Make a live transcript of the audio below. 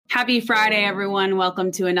Happy Friday, everyone.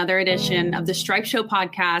 Welcome to another edition of the Stripe Show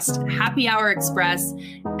podcast, Happy Hour Express.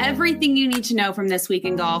 Everything you need to know from this week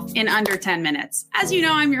in golf in under 10 minutes. As you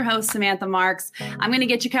know, I'm your host, Samantha Marks. I'm going to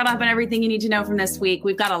get you caught up on everything you need to know from this week.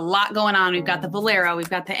 We've got a lot going on. We've got the Valero, we've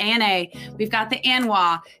got the ANA, we've got the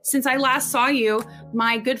ANWA. Since I last saw you,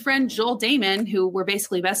 my good friend Joel Damon, who we're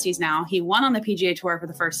basically besties now, he won on the PGA Tour for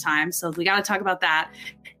the first time. So we got to talk about that.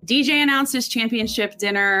 DJ announced his championship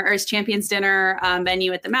dinner or his champions dinner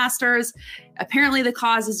venue at the Masters. Apparently the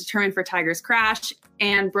cause is determined for Tiger's crash,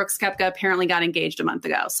 and Brooks Koepka apparently got engaged a month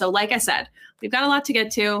ago. So like I said, we've got a lot to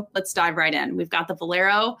get to. Let's dive right in. We've got the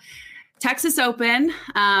Valero Texas Open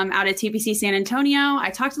out at TPC San Antonio.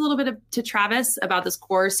 I talked a little bit to Travis about this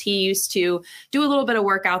course. He used to do a little bit of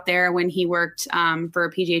work out there when he worked for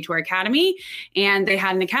a PGA Tour Academy, and they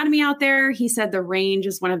had an academy out there. He said the range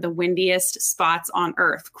is one of the windiest spots on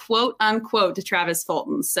earth, quote unquote, to Travis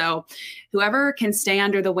Fulton. So whoever can stay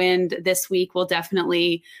under the wind this week will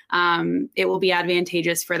definitely, it will be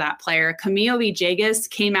advantageous for that player. Camilo Villegas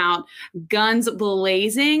came out guns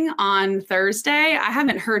blazing on Thursday. I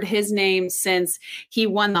haven't heard his name since he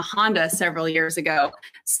won the Honda several years ago.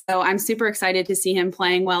 So I'm super excited to see him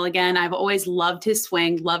playing well again. I've always loved his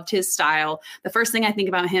swing, loved his style. The first thing I think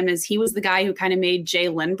about him is he was the guy who kind of made Jay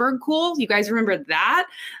Lindbergh cool. You guys remember that?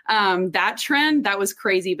 That trend? That was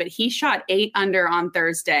crazy, but he shot 8 under on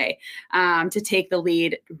Thursday to take the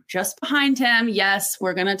lead. Just behind him, yes,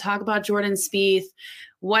 we're going to talk about Jordan Spieth.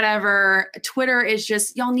 Whatever. Twitter is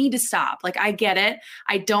just, y'all need to stop. Like, I get it.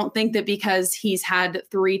 I don't think that because he's had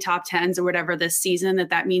 3 top 10s or whatever this season,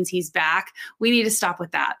 that means he's back. We need to stop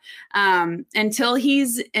with that. Until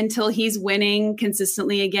he's winning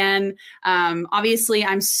consistently again. Obviously,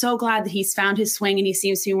 I'm so glad that he's found his swing and he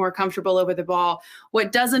seems to be more comfortable over the ball.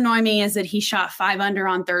 What does annoy me is that he shot 5 under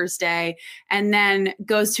on Thursday and then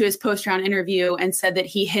goes to his post-round interview and said that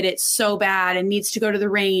he hit it so bad and needs to go to the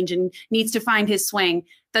range and needs to find his swing.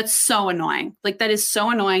 That's so annoying. Like, that is so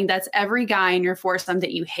annoying. That's every guy in your foursome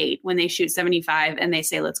that you hate when they shoot 75 and they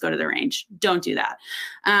say, let's go to the range. Don't do that.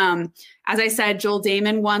 As I said, Joel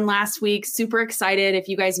Damon won last week. Super excited. If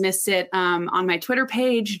you guys missed it on my Twitter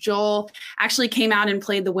page, Joel actually came out and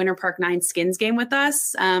played the Winter Park 9 Skins game with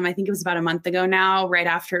us. I think it was about a month ago now, right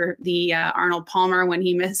after the Arnold Palmer, when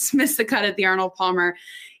he missed the cut at the Arnold Palmer.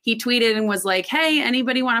 He tweeted and was like, hey,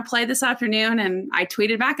 anybody want to play this afternoon? And I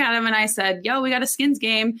tweeted back at him and I said, yo, we got a Skins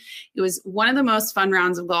game. It was one of the most fun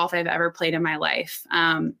rounds of golf I've ever played in my life.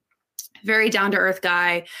 Very down-to-earth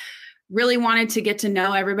guy. Really wanted to get to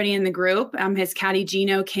know everybody in the group. His caddy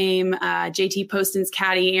Gino came, JT Poston's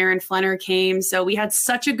caddy Aaron Flenner came. So we had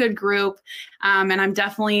such a good group. And I'm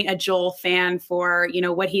definitely a Joel fan for,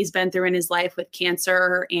 what he's been through in his life with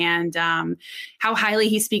cancer and how highly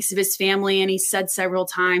he speaks of his family. And he said several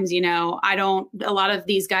times, a lot of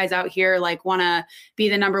these guys out here like want to be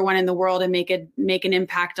the number one in the world and make an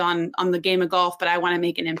impact on the game of golf, but I want to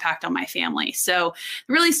make an impact on my family. So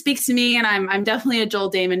it really speaks to me. And I'm definitely a Joel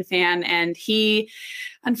Damon fan. And he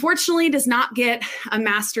unfortunately does not get a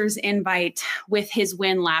Masters invite with his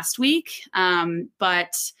win last week.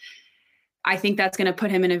 But I think that's going to put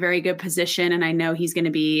him in a very good position. And I know he's going to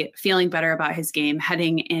be feeling better about his game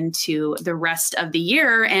heading into the rest of the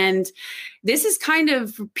year. And this is kind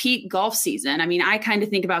of peak golf season. I mean, I kind of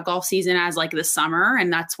think about golf season as like the summer,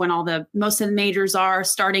 and that's when most of the majors are,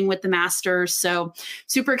 starting with the Masters. So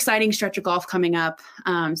super exciting stretch of golf coming up.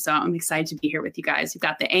 So I'm excited to be here with you guys. We've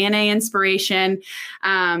got the ANA Inspiration,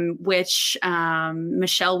 which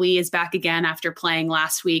Michelle Wie is back again after playing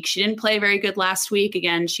last week. She didn't play very good last week.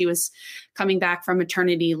 Again, she was coming back from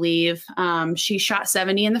maternity leave. She shot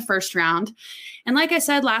 70 in the first round. And like I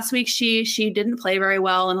said, last week, she didn't play very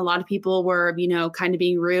well. And a lot of people were, kind of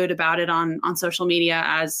being rude about it on social media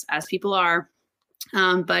as people are.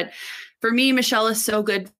 But for me, Michelle is so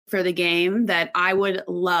good for the game that I would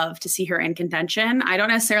love to see her in contention. I don't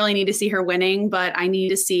necessarily need to see her winning, but I need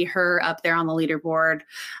to see her up there on the leaderboard.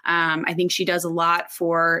 I think she does a lot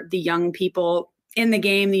for the young people in the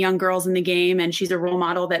game, the young girls in the game, and she's a role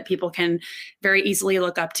model that people can very easily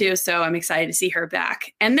look up to. So I'm excited to see her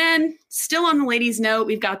back. And then still on the ladies' note,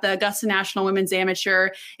 we've got the Augusta National Women's Amateur.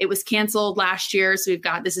 It was canceled last year. So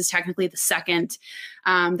this is technically the second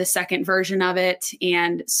version of it.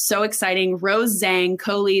 And so exciting. Rose Zhang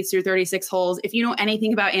co-leads through 36 holes. If you know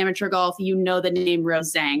anything about amateur golf, you know the name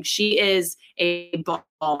Rose Zhang. She is a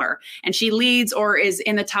baller, and she leads or is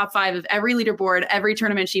in the top 5 of every leaderboard, every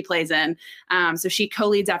tournament she plays in. So she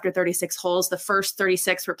co-leads after 36 holes. The first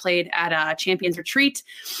 36 were played at a Champions Retreat.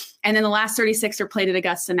 And then the last 36 are played at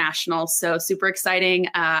Augusta National. So super exciting.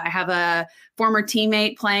 I have a former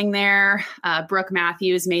teammate playing there. Brooke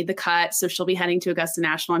Matthews made the cut. So she'll be heading to Augusta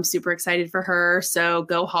National. I'm super excited for her. So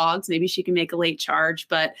go Hogs. Maybe she can make a late charge.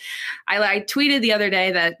 But I tweeted the other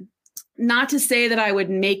day that, not to say that I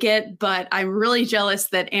would make it, but I'm really jealous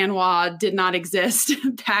that Anwa did not exist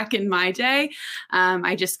back in my day.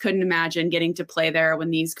 I just couldn't imagine getting to play there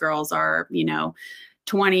when these girls are,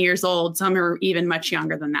 20 years old. Some are even much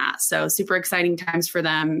younger than that. So super exciting times for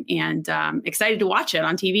them, and excited to watch it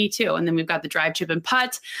on TV too. And then we've got the drive, chip, and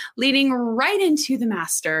putt leading right into the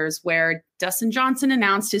Masters, where Dustin Johnson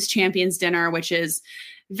announced his champions dinner, which is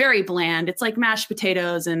very bland. It's like mashed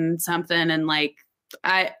potatoes and something. And like,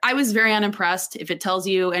 I was very unimpressed. If it tells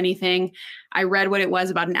you anything, I read what it was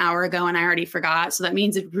about an hour ago and I already forgot. So that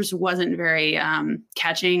means it just wasn't very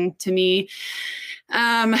catching to me.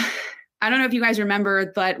 I don't know if you guys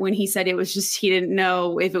remember, but when he said it was just, he didn't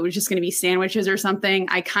know if it was just going to be sandwiches or something.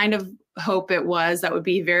 I kind of hope it was. That would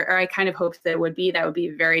be I kind of hoped that it would be. That would be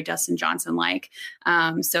very Dustin Johnson-like.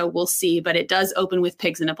 So we'll see. But it does open with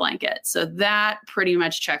pigs in a blanket. So that pretty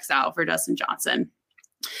much checks out for Dustin Johnson.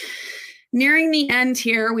 Nearing the end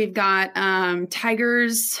here, we've got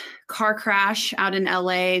Tiger's car crash out in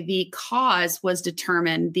LA. The cause was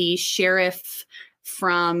determined. The sheriff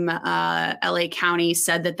from LA County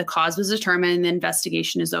said that the cause was determined and the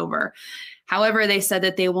investigation is over. However, they said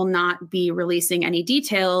that they will not be releasing any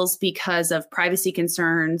details because of privacy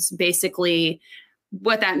concerns. Basically,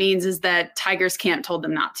 what that means is that Tiger's camp told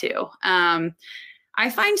them not to. I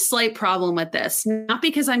find slight problem with this, not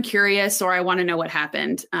because I'm curious or I want to know what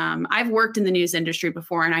happened. I've worked in the news industry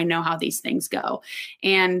before and I know how these things go.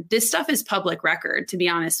 And this stuff is public record, to be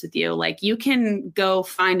honest with you. Like, you can go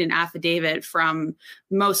find an affidavit from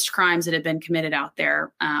most crimes that have been committed out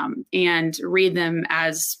there and read them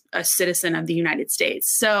as a citizen of the United States.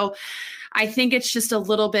 So I think it's just a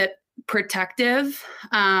little bit protective.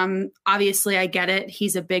 Obviously, I get it.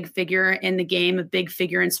 He's a big figure in the game, a big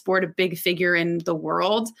figure in sport, a big figure in the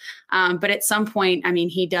world. But at some point, I mean,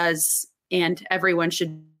 he does, and everyone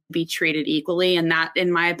should be treated equally. And that,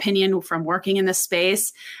 in my opinion, from working in this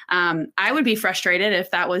space, I would be frustrated if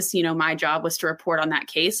that was, my job was to report on that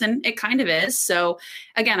case. And it kind of is. So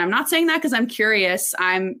again, I'm not saying that because I'm curious.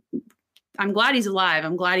 I'm glad he's alive.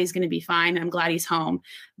 I'm glad he's going to be fine. I'm glad he's home.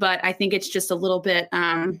 But I think it's just a little bit,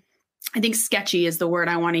 I think sketchy is the word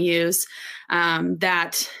I want to use,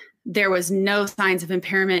 that there was no signs of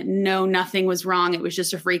impairment. No, nothing was wrong. It was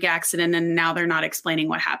just a freak accident. And now they're not explaining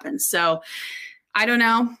what happened. So I don't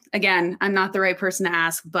know. Again, I'm not the right person to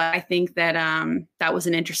ask, but I think that that was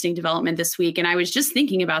an interesting development this week. And I was just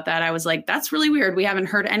thinking about that. I was like, that's really weird. We haven't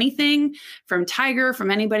heard anything from Tiger,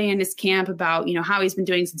 from anybody in his camp about, how he's been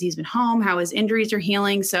doing since he's been home, how his injuries are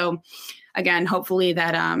healing. So again, hopefully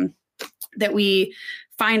that that we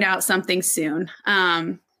find out something soon.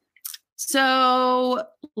 So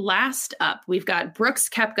last up, we've got Brooks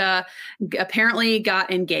Koepka apparently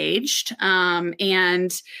got engaged.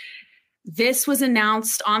 And this was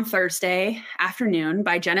announced on Thursday afternoon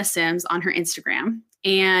by Jenna Sims on her Instagram,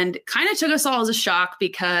 and kind of took us all as a shock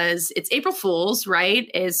because it's April Fool's, right?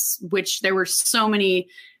 Which there were so many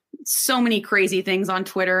crazy things on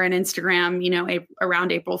Twitter and Instagram,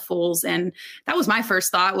 around April Fool's. And that was my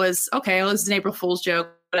first thought was, okay, well, this is an April Fool's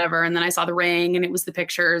joke, whatever. And then I saw the ring and it was the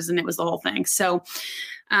pictures and it was the whole thing. So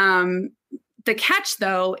the catch,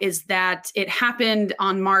 though, is that it happened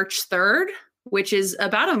on March 3rd, which is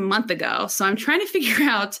about a month ago. So I'm trying to figure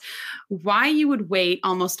out why you would wait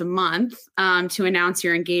almost a month to announce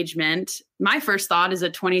your engagement. My first thought as a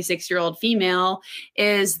 26-year-old female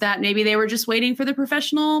is that maybe they were just waiting for the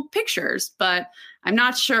professional pictures, but I'm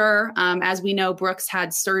not sure. As we know, Brooks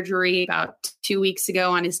had surgery about 2 weeks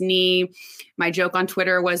ago on his knee. My joke on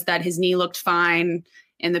Twitter was that his knee looked fine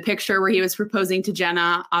in the picture where he was proposing to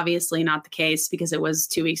Jenna. Obviously not the case because it was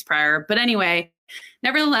 2 weeks prior. But anyway,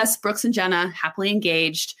 nevertheless, Brooks and Jenna happily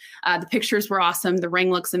engaged. The pictures were awesome. The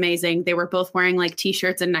ring looks amazing. They were both wearing like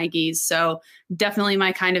t-shirts and Nikes. So definitely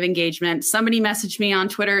my kind of engagement. Somebody messaged me on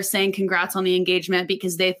Twitter saying congrats on the engagement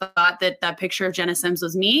because they thought that that picture of Jenna Sims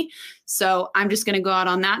was me. So I'm just going to go out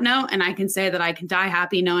on that note. And I can say that I can die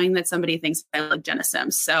happy knowing that somebody thinks I look Jenna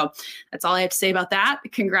Sims. So that's all I have to say about that.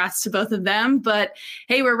 Congrats to both of them. But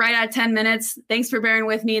hey, we're right at 10 minutes. Thanks for bearing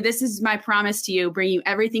with me. This is my promise to you, bring you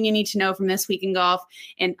everything you need to know from this week in golf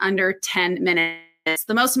in under 10 minutes.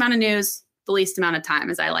 The most amount of news, the least amount of time,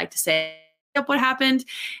 as I like to say. up what happened,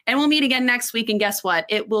 and we'll meet again next week. And guess what?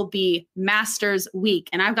 It will be Masters Week,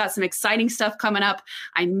 and I've got some exciting stuff coming up.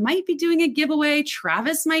 I might be doing a giveaway.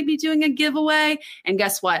 Travis might be doing a giveaway. And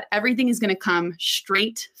guess what? Everything is going to come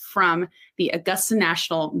straight from the Augusta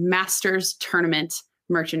National Masters Tournament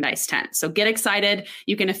merchandise tent. So get excited.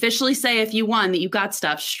 You can officially say if you won that you got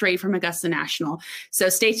stuff straight from Augusta National. So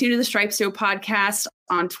stay tuned to the Stripe Show podcast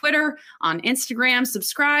on Twitter, on Instagram,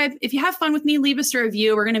 subscribe. If you have fun with me, leave us a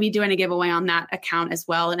review. We're going to be doing a giveaway on that account as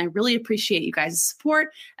well. And I really appreciate you guys' support.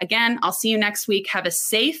 Again, I'll see you next week. Have a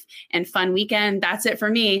safe and fun weekend. That's it for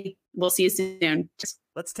me. We'll see you soon.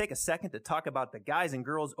 Let's take a second to talk about the guys and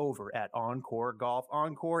girls over at Encore Golf.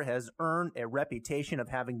 Encore has earned a reputation of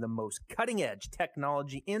having the most cutting-edge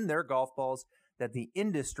technology in their golf balls that the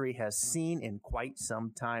industry has seen in quite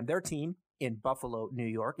some time. Their team in Buffalo, New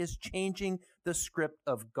York, is changing the script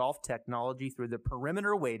of golf technology through the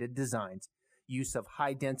perimeter-weighted designs, use of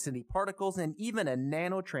high-density particles, and even a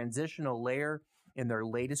nano-transitional layer in their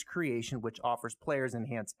latest creation, which offers players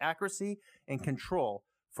enhanced accuracy and control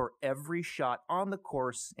for every shot on the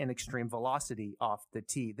course and extreme velocity off the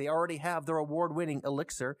tee. They already have their award-winning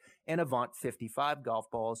Elixir and Avant 55 golf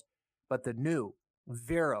balls, but the new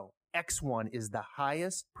Vero X1 is the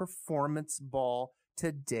highest performance ball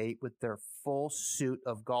to date. With their full suit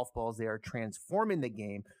of golf balls, they are transforming the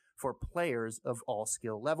game for players of all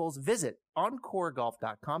skill levels. Visit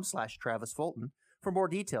encoregolf.com/Travis Fulton for more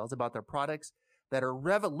details about their products that are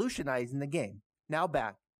revolutionizing the game. Now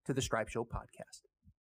back to the Stripe Show podcast.